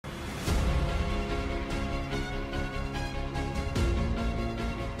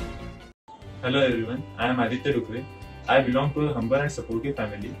Hello everyone, I am Aditya Dukare. I belong to a humble and supportive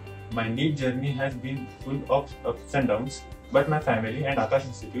family. My NEET journey has been full of ups and downs, but my family and Aakash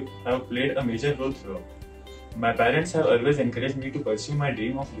Institute have played a major role throughout. My parents have always encouraged me to pursue my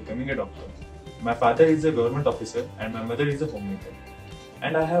dream of becoming a doctor. My father is a government officer and my mother is a homemaker.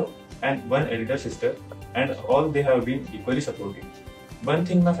 And I have one elder sister, and all they have been equally supportive. One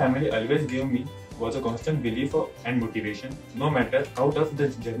thing my family always gave me was a constant belief and motivation, no matter how tough the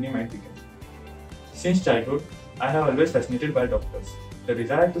journey might become. Since childhood, I have always fascinated by doctors. The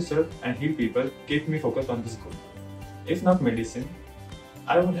desire to serve and heal people kept me focused on this goal. If not medicine,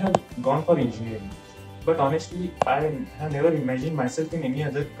 I would have gone for engineering. But honestly, I have never imagined myself in any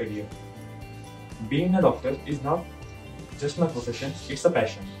other career. Being a doctor is not just my profession, it's a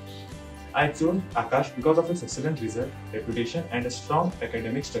passion. I chose Aakash because of its excellent result, reputation, and a strong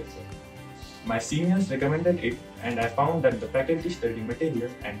academic structure. My seniors recommended it, and I found that the faculty study material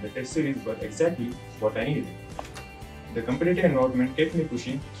and the test series were exactly what I needed. The competitive environment kept me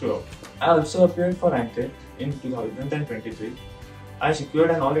pushing throughout. I also appeared for Rank in 2023. I secured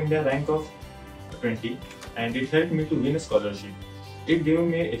an All India rank of 20, and it helped me to win a scholarship. It gave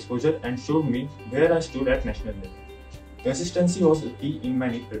me exposure and showed me where I stood at national level. Consistency was the key in my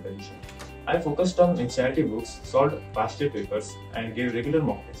NEET preparation. I focused on NCERT books, solved past year papers, and gave regular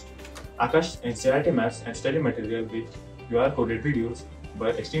mock tests. Aakash NCERT maths and study material with QR-coded videos were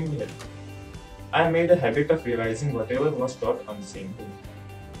extremely helpful. I made a habit of revising whatever was taught on the same day.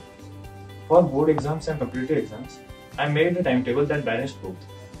 For board exams and competitive exams, I made a timetable that balanced both.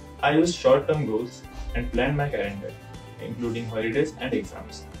 I used short-term goals and planned my calendar, including holidays and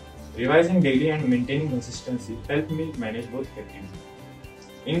exams. Revising daily and maintaining consistency helped me manage both effectively.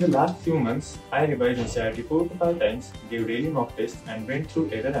 In the last few months, I revised NCERT 4 to 5 times, gave daily mock tests, and went through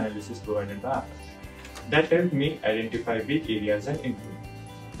error analysis provided by Aakash. That helped me identify weak areas and improve.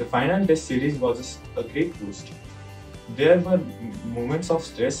 The final test series was a great boost. There were moments of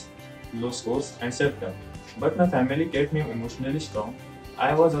stress, low scores, and self-doubt, but my family kept me emotionally strong.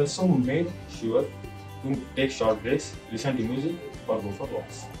 I was also made sure to take short breaks, listen to music, or go for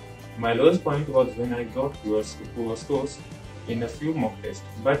walks. My lowest point was when I got poor scores in a few mock tests,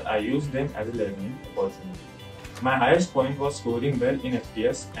 but I used them as a learning opportunity. My highest point was scoring well in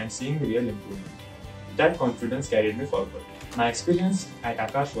FTS and seeing real improvement. That confidence carried me forward. My experience at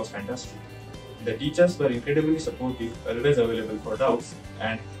Aakash was fantastic. The teachers were incredibly supportive, always available for doubts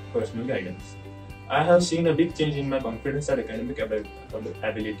and personal guidance. I have seen a big change in my confidence and academic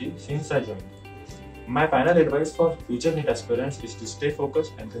ability since I joined. My final advice for future NEET aspirants is to stay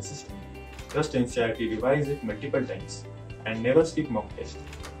focused and consistent. Trust NCERT, revise it multiple times, and never skip mock tests.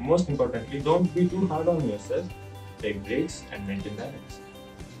 Most importantly, don't be too hard on yourself, take breaks and maintain balance.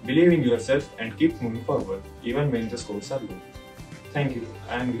 Believe in yourself and keep moving forward, even when the scores are low. Thank you.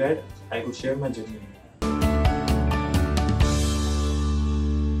 I am glad I could share my journey.